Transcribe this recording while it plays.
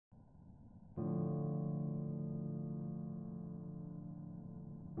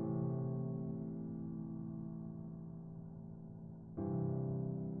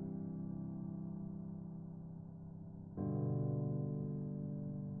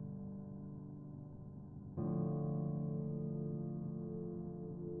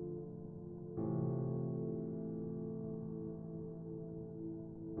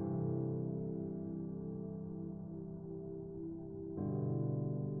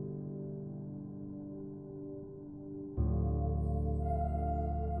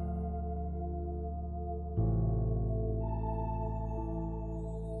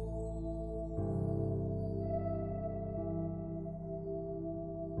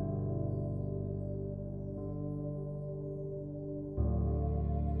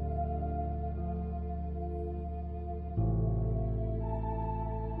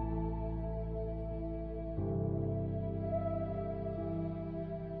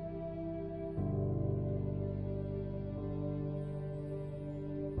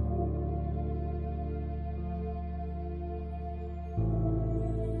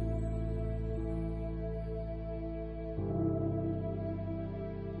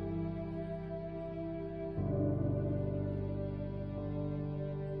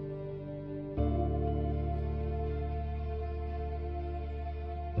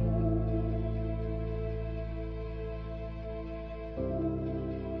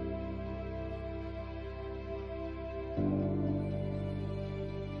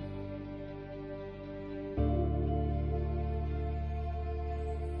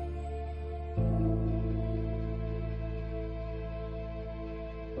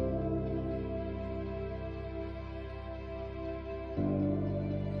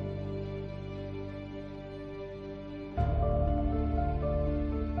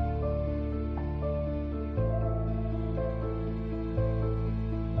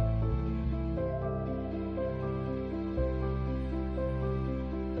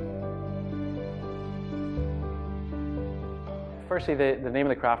Firstly, the name of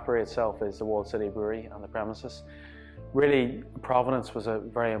the craft brewery itself is the Walled City Brewery on the premises. Really, provenance was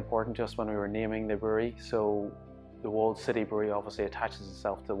very important just when we were naming the brewery. So the Walled City Brewery obviously attaches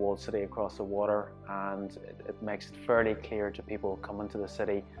itself to the Walled City across the water, and it makes it fairly clear to people coming to the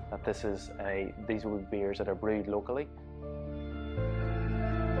city that these will be beers that are brewed locally.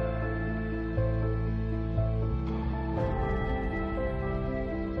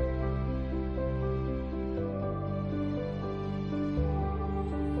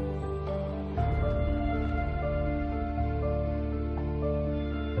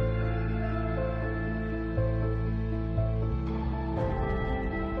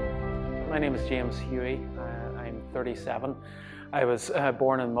 My name is James Huey. I'm 37. I was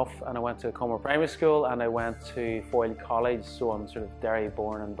born in Muff, and I went to Comer Primary School, and I went to Foyle College, so I'm sort of Derry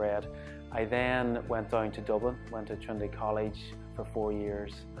born and bred. I then went down to Dublin, went to Trinity College for 4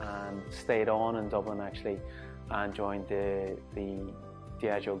 years and stayed on in Dublin actually, and joined the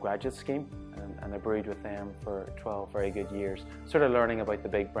Diageo graduate scheme, and I brewed with them for 12 very good years, sort of learning about the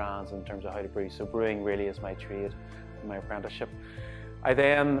big brands in terms of how to brew. So brewing really is my trade, my apprenticeship.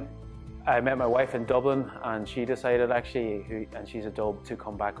 I met my wife in Dublin, and she decided actually, and she's a Dub, to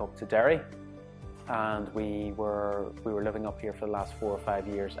come back up to Derry. And we were living up here for the last 4 or 5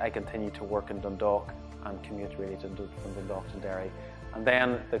 years. I continued to work in Dundalk and commute really from Dundalk to Derry. And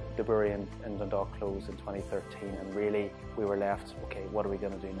then the brewery in Dundalk closed in 2013, and really we were left, okay, what are we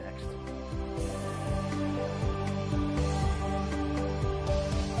going to do next?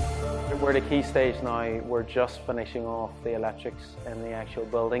 We're at a key stage now. We're just finishing off the electrics in the actual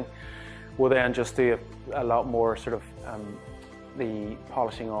building. We'll then just do a lot more sort of the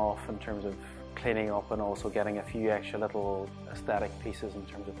polishing off in terms of cleaning up, and also getting a few extra little aesthetic pieces in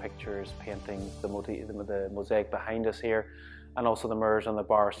terms of pictures, paintings, the mosaic behind us here, and also the mirrors on the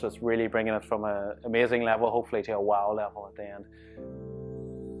bar. So it's really bringing it from an amazing level, hopefully, to a wow level at the end.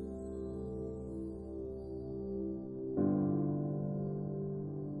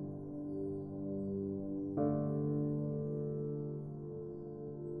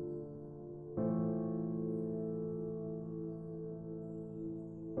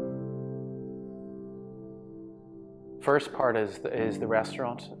 First part is the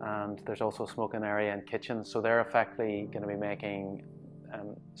restaurant, and there's also a smoking area and kitchen. So they're effectively going to be making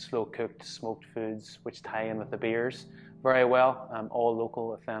slow cooked smoked foods which tie in with the beers very well, all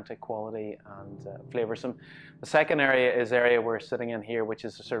local, authentic quality and flavoursome. The second area is the area we're sitting in here, which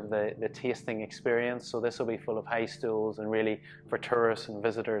is sort of the tasting experience. So this will be full of high stools, and really for tourists and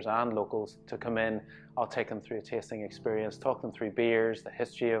visitors and locals to come in, I'll take them through a tasting experience, talk them through beers, the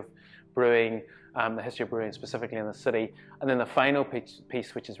history of brewing, specifically in the city. And then the final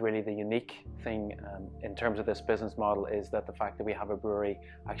piece, which is really the unique thing in terms of this business model, is that the fact that we have a brewery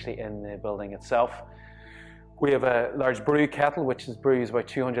actually in the building itself. We have a large brew kettle, which brews about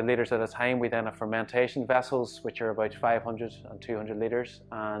 200 litres at a time. We then have fermentation vessels, which are about 500 and 200 litres.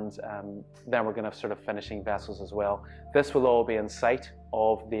 And then we're going to have sort of finishing vessels as well. This will all be in sight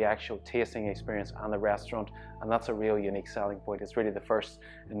of the actual tasting experience and the restaurant. And that's a real unique selling point. It's really the first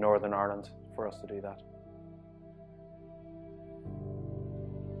in Northern Ireland for us to do that.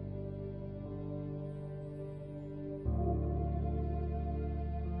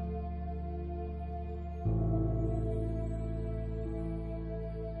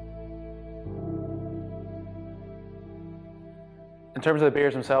 In terms of the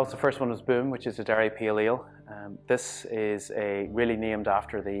beers themselves, the first one was Boom, which is a Derry Pale Ale. This is really named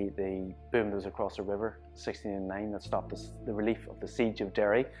after the boom that was across the river, 1609, that stopped the relief of the siege of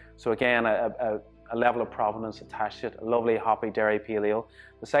Derry. So again, a level of provenance attached to it, a lovely hoppy Derry Pale Ale.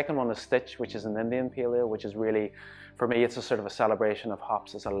 The second one is Stitch, which is an Indian Pale Ale, which is really, for me, it's a sort of a celebration of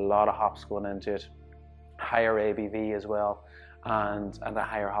hops. There's a lot of hops going into it, higher ABV as well, and a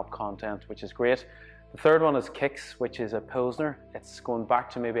higher hop content, which is great. The third one is Kicks, which is a Pilsner. It's going back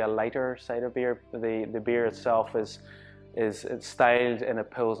to maybe a lighter cider beer. The beer itself is styled in a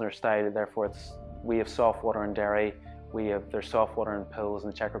Pilsner style, therefore we have soft water in Derry, there's soft water in Pils in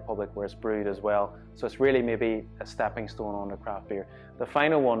the Czech Republic where it's brewed as well. So it's really maybe a stepping stone on the craft beer. The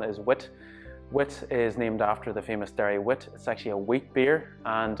final one is Wit. Wit is named after the famous Derry Wit. It's actually a wheat beer,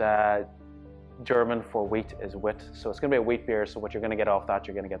 and German for wheat is wit. So it's going to be a wheat beer, so what you're going to get off that,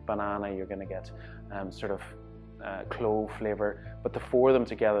 you're going to get banana, you're going to get sort of clove flavour. But the four of them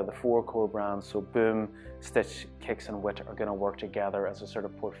together, the four core brands, so Boom, Stitch, Kicks and Wit, are going to work together as a sort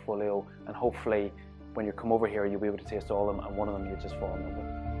of portfolio, and hopefully when you come over here you'll be able to taste all of them, and one of them you'll just fall in love with.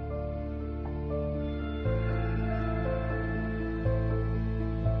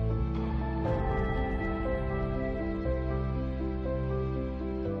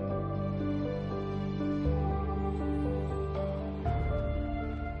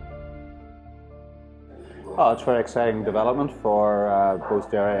 Oh, it's a very exciting development for both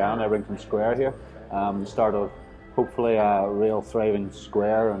Derry and Ebrington Square here. The start of hopefully a real thriving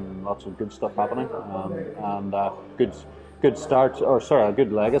square and lots of good stuff happening, and good start, or sorry, a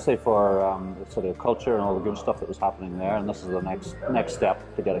good legacy for the City of Culture and all the good stuff that was happening there. And this is the next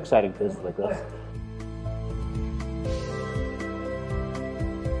step to get exciting places like this.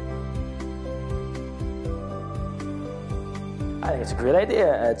 I think it's a great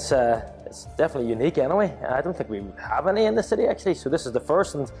idea. It's definitely unique anyway. I don't think we have any in the city actually, so this is the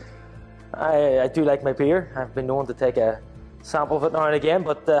first, and I do like my beer. I've been known to take a sample of it now and again,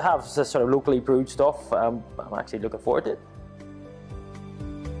 but to have this sort of locally brewed stuff, I'm actually looking forward to it.